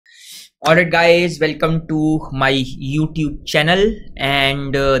Alright guys, welcome to my YouTube channel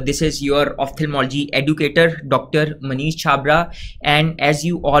and this is your ophthalmology educator Dr. Manish Chhabra, and as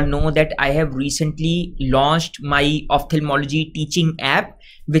you all know that I have recently launched my ophthalmology teaching app,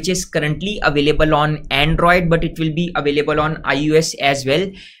 which is currently available on Android, but it will be available on iOS as well.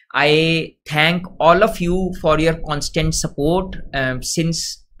 I thank all of you for your constant support.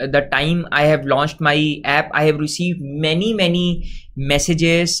 Since the time I have launched my app, I have received many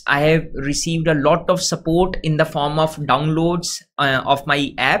messages. I have received a lot of support in the form of downloads of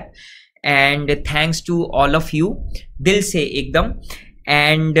my app, and thanks to all of you, dil se ekdam.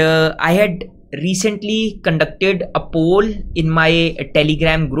 And I had recently conducted a poll in my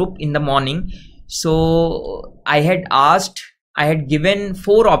Telegram group in the morning. So I had given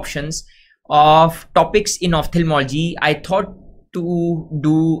 4 options of topics in ophthalmology. I thought to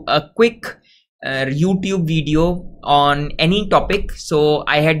do a quick YouTube video on any topic. So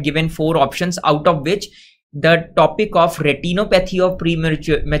I had given 4 options, out of which the topic of retinopathy of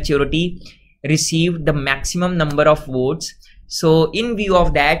prematurity received the maximum number of votes. So in view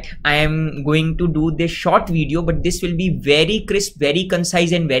of that, I am going to do this short video, but this will be very crisp, very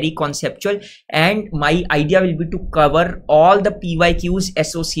concise and very conceptual, and my idea will be to cover all the PYQs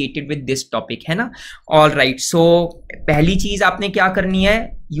associated with this topic, है ना? All right, so पहली चीज आपने क्या करनी है,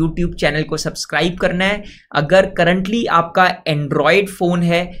 YouTube channel को subscribe करना है. अगर करंटली आपका एंड्रॉयड फोन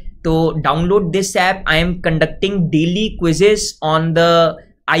है तो download this app. I am conducting daily quizzes on the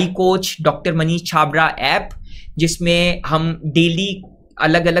EyeCoach doctor Manish Chhabra app, जिसमें हम डेली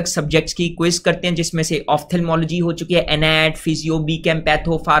अलग अलग सब्जेक्ट्स की क्विज करते हैं, जिसमें से ऑफ्थेल्मोलॉजी हो चुकी है, एनएट, physio, Beckham,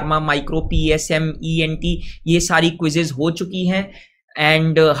 patho, pharma, micro, PSM, ENT, ये सारी क्विजेस हो चुकी हैं.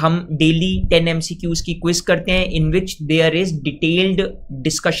 एंड हम डेली 10 MCQs की क्विज करते हैं, इन which there is detailed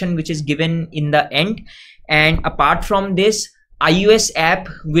discussion which is given in the end. And apart from this, iOS app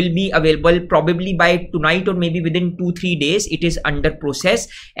will be available probably by tonight or maybe within 2-3 days. It is under process,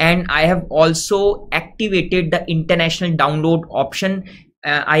 and I have also activated the international download option.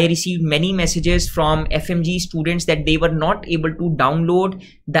 I received many messages from FMGE students that they were not able to download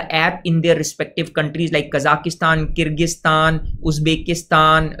the app in their respective countries like Kazakhstan, Kyrgyzstan,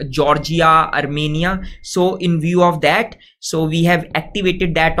 Uzbekistan, Georgia, Armenia. So in view of that, so we have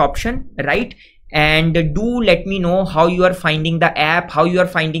activated that option, right? And do let me know how you are finding the app, how you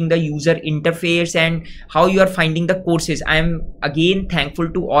are finding the user interface, and how you are finding the courses. I am again thankful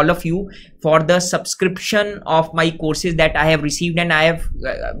to all of you for the subscription of my courses that I have received, and I have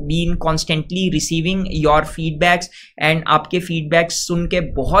been constantly receiving your feedbacks. And आपके feedbacks सुन के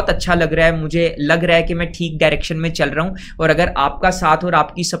बहुत अच्छा लग रहा है, मुझे लग रहा है कि मैं ठीक डायरेक्शन में चल रहा हूँ. और अगर आपका साथ और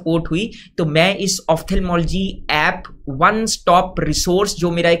आपकी सपोर्ट हुई तो मैं इस ophthalmology app one stop resource,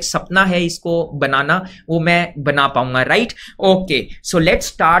 जो मेरा एक सपना है इसको बनाना, वो मैं बना पाऊंगा, right? Okay, so let's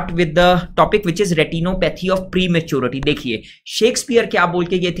start with the topic which is retinopathy of prematurity. देखिए शेक्सपियर क्या बोल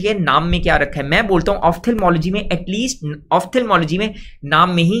के गए थे, नाम में क्या रखा है. मैं बोलता हूं ऑफ्थेल्मोलॉजी में, एटलीस्ट ऑफ्थेल्मोलॉजी में नाम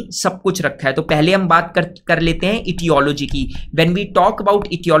में ही सब कुछ रखा है. तो पहले हम बात कर लेते हैं इटियोलॉजी की. When we talk about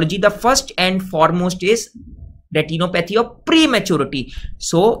etiology, the first and foremost is retinopathy of prematurity.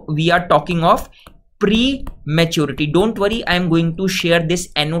 So we are talking of prematurity. Don't worry, I am going to share this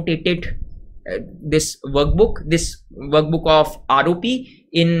annotated this workbook of ROP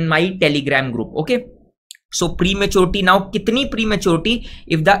in my Telegram group. Okay, so prematurity. Now kitni prematurity?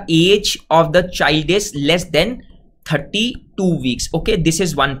 If the age of the child is less than 32 weeks. Okay, this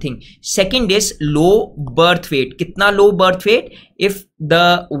is one thing. Second is low birth weight. Kitna low birth weight? If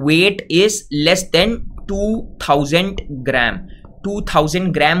the weight is less than 2000 gram.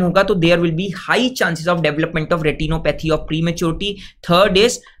 2000 gram होगा तो there will be high chances of development of retinopathy of prematurity. Third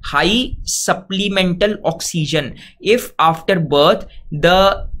is high supplemental oxygen. If after birth the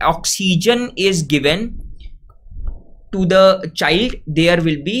oxygen is given to the child, there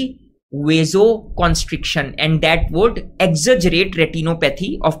will be vasoconstriction, and that would exaggerate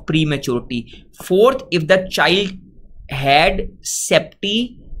retinopathy of prematurity. Fourth, if the child had septicemia.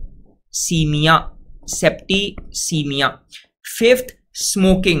 Fifth,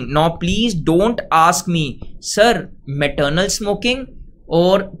 smoking. Now please don't ask me, sir, maternal smoking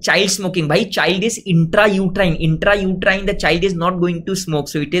or child smoking. Bhai, child is intrauterine, the child is not going to smoke,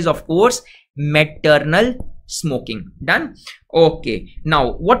 so it is of course maternal smoking. Done? Okay, now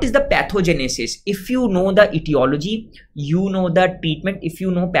what is the pathogenesis? If you know the etiology, you know the treatment. If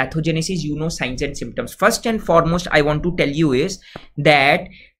you know pathogenesis, you know signs and symptoms. First and foremost, I want to tell you is that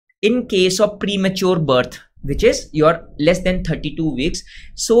in case of premature birth, which is your less than 32 weeks,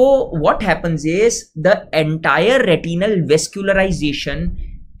 so what happens is the entire retinal vascularization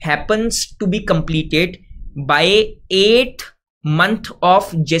happens to be completed by 8th month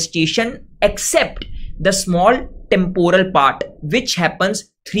of gestation except the small temporal part which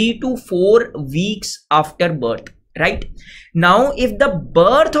happens 3 to 4 weeks after birth, right? Now if the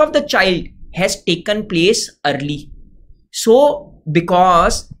birth of the child has taken place early, so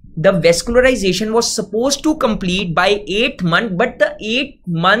because the vascularization was supposed to complete by 8th month, but the 8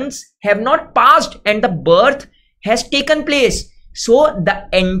 months have not passed and the birth has taken place, so the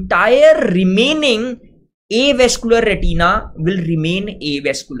entire remaining avascular retina will remain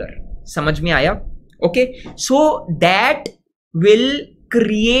avascular. समझ में आया? Okay, so that will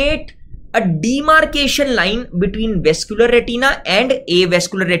create a demarcation line between vascular retina and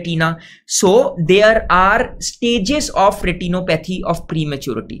avascular retina. So there are stages of retinopathy of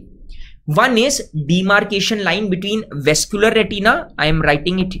prematurity. One is demarcation line between vascular retina. I am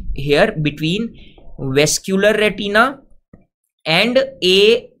writing it here, between vascular retina and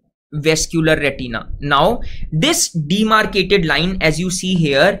avascular retina. Now this demarcated line, as you see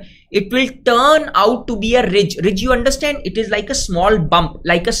here, it will turn out to be a ridge. Ridge, you understand? It is like a small bump,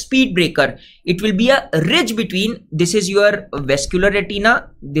 like a speed breaker. It will be a ridge between, this is your vascular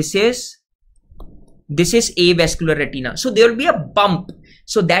retina, this is avascular retina. So there will be a bump.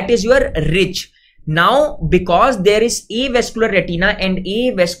 So that is your ridge. Now because there is avascular retina, and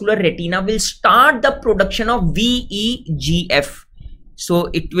avascular retina will start the production of VEGF. So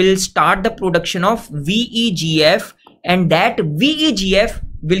it will start the production of VEGF, and that VEGF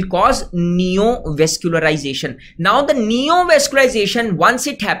will cause neovascularization. Now the neovascularization, once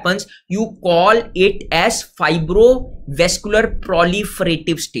it happens, you call it as fibrovascular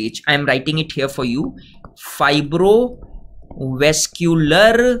proliferative stage. I am writing it here for you.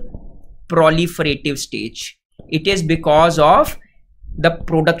 Fibrovascular proliferative stage. It is because of the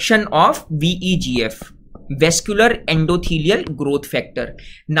production of VEGF, vascular endothelial growth factor.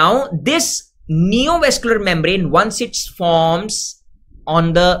 Now this neovascular membrane, once it forms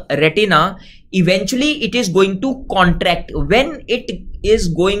on the retina, eventually it is going to contract. When it is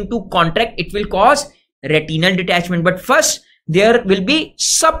going to contract, it will cause retinal detachment, but first there will be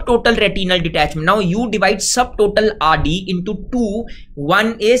subtotal retinal detachment. Now you divide subtotal RD into two.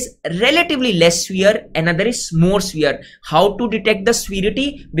 One is relatively less severe, another is more severe. How to detect the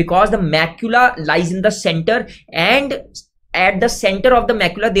severity? Because the macula lies in the center, and at the center of the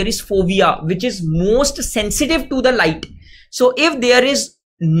macula there is fovea, which is most sensitive to the light. So if there is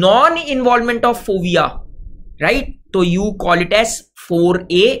non-involvement of fovea, right, so you call it as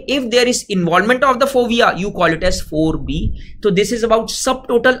 4A. If there is involvement of the fovea, you call it as 4B. So this is about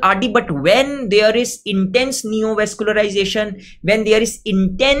subtotal RD. But when there is intense neovascularization, when there is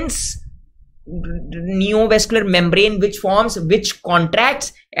intense neovascular membrane which forms, which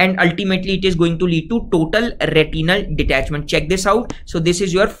contracts, and ultimately it is going to lead to total retinal detachment. Check this out. So this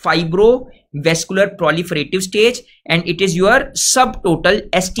is your fibrovascular proliferative stage, and it is your subtotal,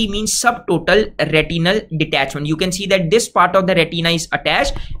 ST means subtotal retinal detachment. You can see that this part of the retina is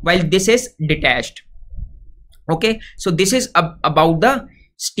attached while this is detached. Okay, so this is about the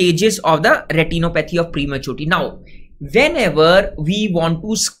stages of the retinopathy of prematurity. Now whenever we want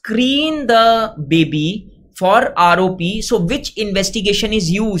to screen the baby for ROP, so which investigation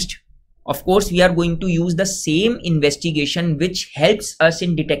is used? Of course, we are going to use the same investigation which helps us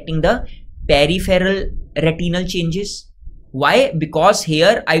in detecting the peripheral retinal changes. Why? Because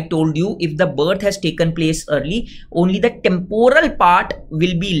here I told you, if the birth has taken place early, only the temporal part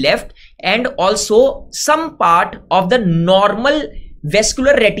will be left, and also some part of the normal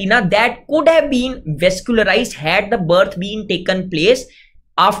vascular retina that could have been vascularized had the birth been taken place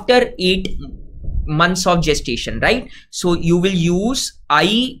after 8 months of gestation, right? So you will use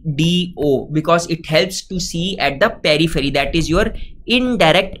IDO because it helps to see at the periphery. That is your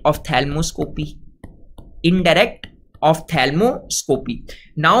indirect ophthalmoscopy. Indirect ophthalmoscopy.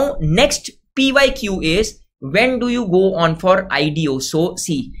 Now next PYQ is, when do you go on for IDO? So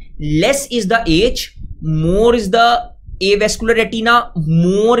see, less is the age, more is the avascular retina,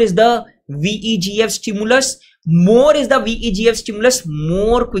 more is the VEGF stimulus, more is the VEGF stimulus,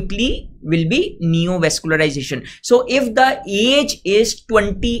 more quickly will be neovascularization. So if the age is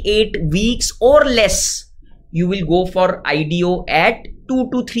 28 weeks or less, you will go for IDO at 2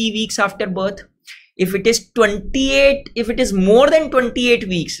 to 3 weeks after birth. If it is 28, if it is more than 28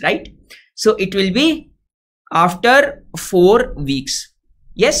 weeks, right? So it will be after 4 weeks.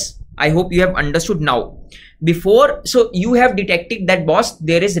 Yes, I hope you have understood now. Before, so you have detected that, boss,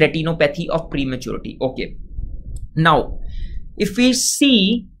 there is retinopathy of prematurity. Okay. Now, if we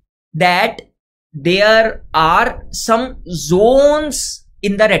see that there are some zones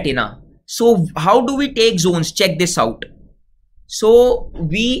in the retina. So how do we take zones? Check this out. So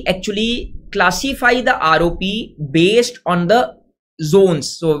we actually classify the ROP based on the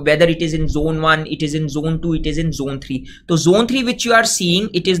zones. So whether it is in zone 1, it is in zone 2, it is in zone 3. So zone 3 which you are seeing,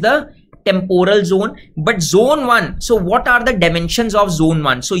 it is the temporal zone. But zone 1, so what are the dimensions of zone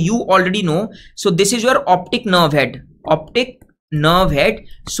 1? So you already know. So this is your optic nerve head. Optic nerve head.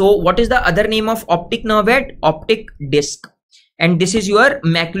 So what is the other name of optic nerve head? Optic disc. And this is your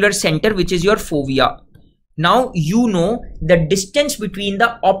macular center, which is your fovea. Now you know the distance between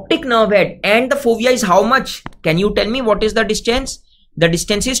the optic nerve head and the fovea is how much? Can you tell me what is the distance? The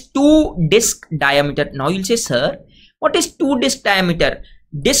distance is 2 disc diameter. Now you'll say, sir, what is 2 disc diameter?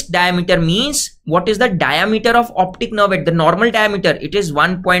 Disc diameter means what is the diameter of optic nerve head? The normal diameter, it is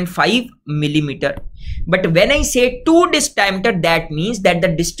 1.5 millimeter. But when I say 2 disc diameter, that means that the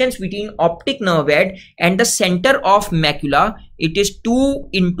distance between optic nerve head and the center of macula, it is 2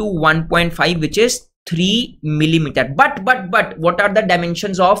 into 1.5, which is 3 millimeter. But what are the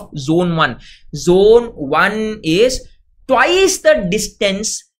dimensions of zone 1? Zone 1 is twice the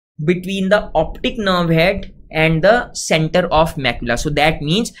distance between the optic nerve head and the center of macula. So that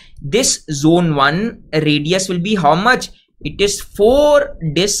means this zone 1 radius will be how much? It is 4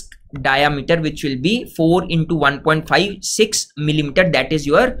 disc diameter, which will be 4 into 1.56 millimeter. That is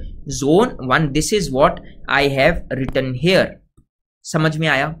your zone 1. This is what I have written here. Samajh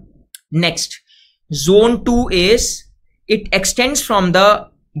mein aaya? Next, zone 2 is, it extends from the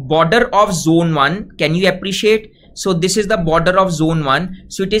border of zone 1. Can you appreciate? So this is the border of zone 1.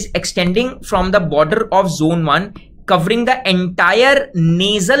 So it is extending from the border of zone 1, covering the entire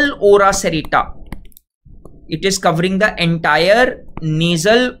nasal ora serrata. It is covering the entire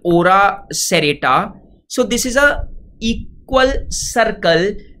nasal ora serrata. So this is a equal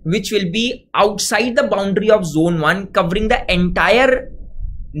circle which will be outside the boundary of zone 1, covering the entire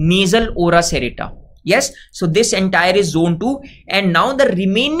nasal ora serrata. Yes, so this entire is zone 2, and now the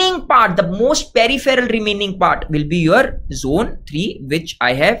remaining part, the most peripheral remaining part, will be your zone 3, which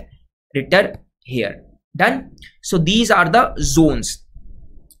I have written here. Done. So these are the zones.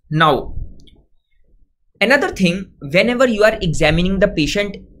 Now another thing, whenever you are examining the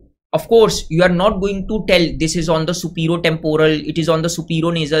patient, of course you are not going to tell this is on the superiotemporal, it is on the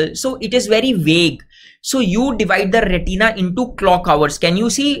superionasal. So it is very vague. So you divide the retina into clock hours. Can you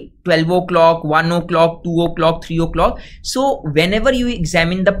see 12 o'clock, 1 o'clock, 2 o'clock, 3 o'clock? So whenever you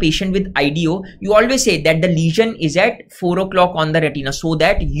examine the patient with IDO, you always say that the lesion is at 4 o'clock on the retina, so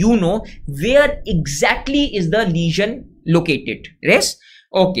that you know where exactly is the lesion located. Yes.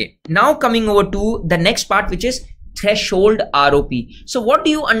 Okay. Now coming over to the next part, which is threshold ROP. So what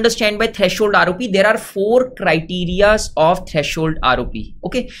do you understand by threshold ROP? There are 4 criteria of threshold ROP.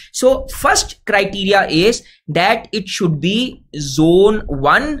 Okay. So first criteria is that it should be zone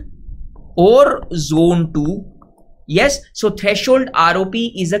 1 or zone 2. Yes. So threshold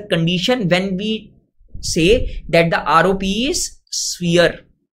ROP is a condition when we say that the ROP is sphere.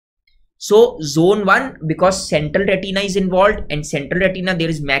 So zone 1, because central retina is involved, and central retina, there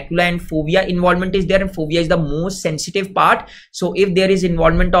is macula and fovea involvement is there, and fovea is the most sensitive part. So if there is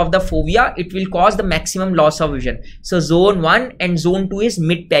involvement of the fovea, it will cause the maximum loss of vision. So zone 1 and zone 2 is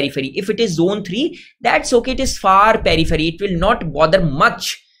mid periphery. If it is zone 3, that's okay, it is far periphery. It will not bother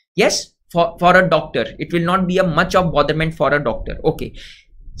much. Yes, for a doctor, it will not be a much of botherment for a doctor. Okay.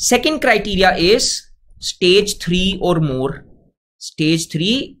 Second criteria is stage 3 or more. Stage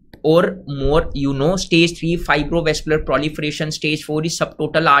 3 or more, you know, stage 3 fibrovascular proliferation, stage 4 is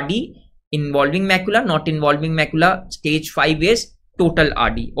subtotal RD involving macula, not involving macula, stage 5 is total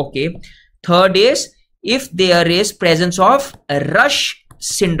RD. Okay. Third is if there is presence of Rush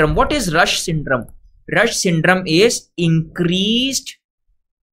syndrome. What is Rush syndrome? Rush syndrome is increased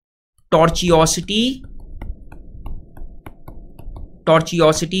tortuosity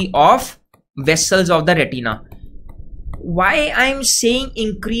of vessels of the retina. Why I'm saying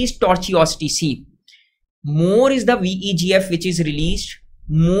increased tortuosity? See, more is the VEGF which is released,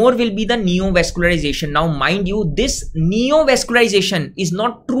 more will be the neovascularization. Now mind you, this neovascularization is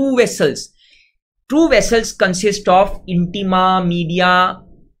not true vessels. True vessels consist of intima, media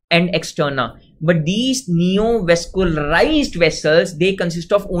and externa. But these neovascularized vessels, they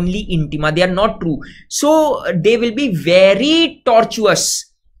consist of only intima. They are not true. So they will be very tortuous.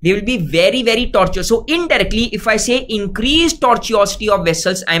 They will be very, very tortuous. So indirectly, if I say increased tortuosity of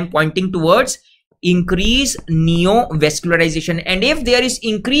vessels, I am pointing towards increased neovascularization. And if there is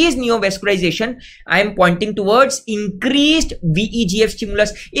increased neovascularization, I am pointing towards increased VEGF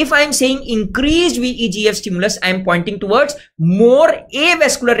stimulus. If I am saying increased VEGF stimulus, I am pointing towards more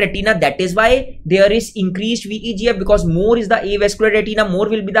avascular retina. That is why there is increased VEGF, because more is the avascular retina, more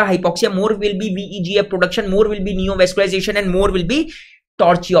will be the hypoxia, more will be VEGF production, more will be neovascularization, and more will be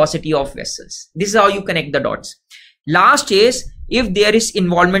tortuosity of vessels. This is how you connect the dots. Last is if there is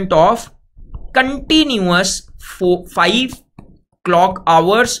involvement of continuous 5 clock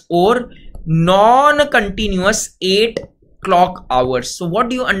hours or non-continuous 8 clock hours. So what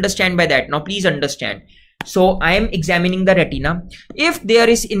do you understand by that? Now please understand. So I am examining the retina. If there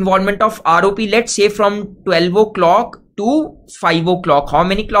is involvement of ROP, let's say from 12 o'clock to 5 o'clock, how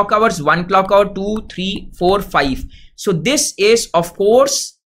many clock hours? 1 clock hour, 2, 3, 4, 5. So this is of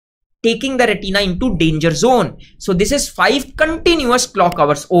course taking the retina into danger zone. So this is 5 continuous clock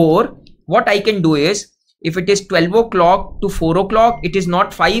hours. Or what I can do is, if it is 12 o'clock to 4 o'clock, it is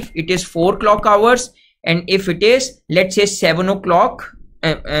not 5, it is 4 clock hours. And if it is, let's say 6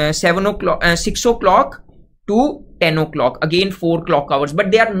 o'clock to 10 o'clock, again 4 clock hours,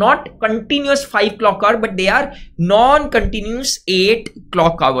 but they are not continuous 5 clock hours, but they are non-continuous 8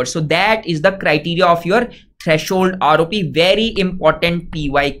 clock hours. So that is the criteria of your threshold ROP, very important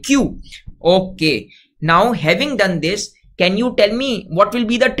PYQ. Okay, now having done this, can you tell me what will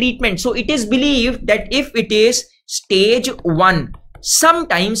be the treatment? So it is believed that if it is stage 1,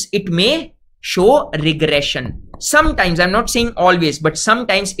 sometimes it may show regression. Sometimes, I'm not saying always, but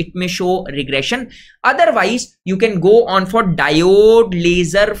sometimes it may show regression. Otherwise, you can go on for diode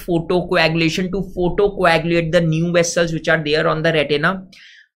laser photocoagulation to photocoagulate the new vessels which are there on the retina.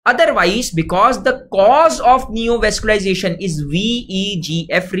 Otherwise, because the cause of neovascularization is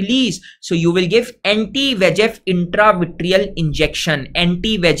VEGF release, so you will give anti-VEGF intravitreal injection.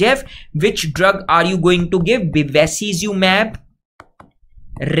 Anti-VEGF, which drug are you going to give? Bevacizumab,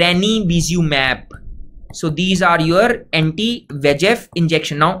 ranibizumab. So these are your anti-VEGF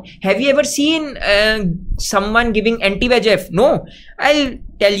injection. Now, have you ever seen someone giving anti-VEGF? No. I'll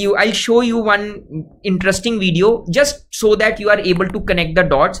tell you, I'll show you one interesting video just so that you are able to connect the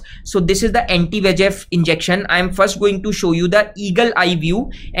dots. So this is the anti-VEGF injection. I'm first going to show you the eagle eye view,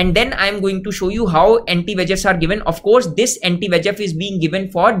 and then I'm going to show you how anti-VEGFs are given. Of course, this anti-VEGF is being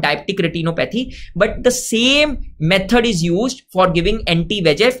given for diabetic retinopathy, but the same method is used for giving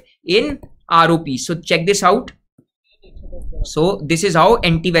anti-VEGF in ROP. So check this out. So this is how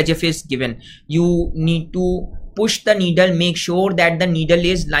anti-VEGF is given. You need to push the needle, make sure that the needle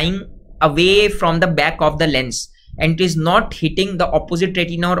is lying away from the back of the lens and it is not hitting the opposite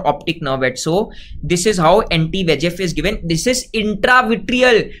retina or optic nerve. So this is how anti-VEGF is given. This is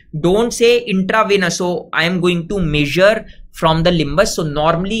intravitreal, don't say intravenous. So I am going to measure from the limbus. So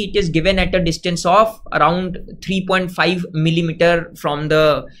normally it is given at a distance of around 3.5 millimeter from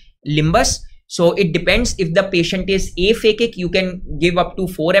the limbus. So it depends. If the patient is aphakic, you can give up to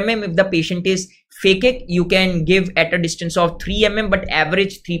 4 mm. If the patient is phakic, you can give at a distance of 3 mm, but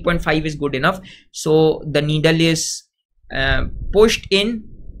average 3.5 is good enough. So the needle is pushed in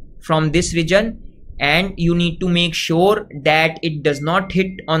from this region, and you need to make sure that it does not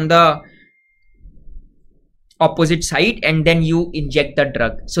hit on the opposite side, and then you inject the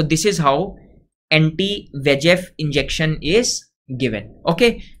drug. So this is how anti-VEGF injection is given.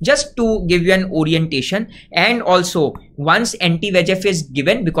 Okay, just to give you an orientation. And also, once anti-VEGF is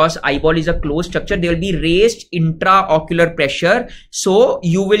given, because eyeball is a closed structure, there will be raised intraocular pressure. So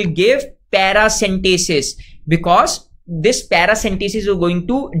you will give paracentesis, because this paracentesis is going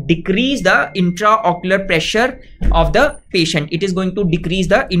to decrease the intraocular pressure of the patient. It is going to decrease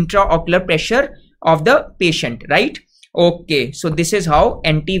the intraocular pressure of the patient, right? Okay, so this is how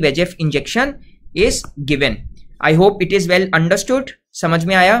anti-VEGF injection is given. I hope it is well understood. समझ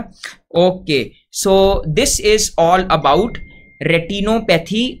में आया? Okay, so this is all about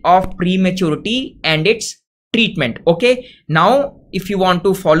retinopathy of prematurity and its treatment. Okay, now if you want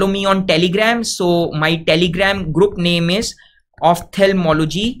to follow me on Telegram, so my Telegram group name is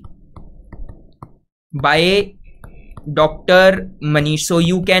Ophthalmology by Dr. Manish. So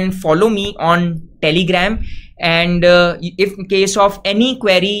you can follow me on Telegram, and if in case of any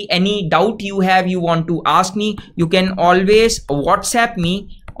query, any doubt you have, you want to ask me, you can always WhatsApp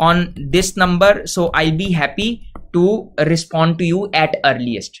me on this number. So I'll be happy to respond to you at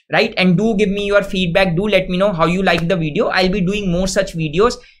earliest, right? And do give me your feedback. Do let me know how you like the video. I'll be doing more such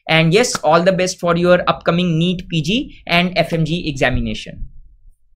videos. And yes, all the best for your upcoming NEET PG and FMGE examination.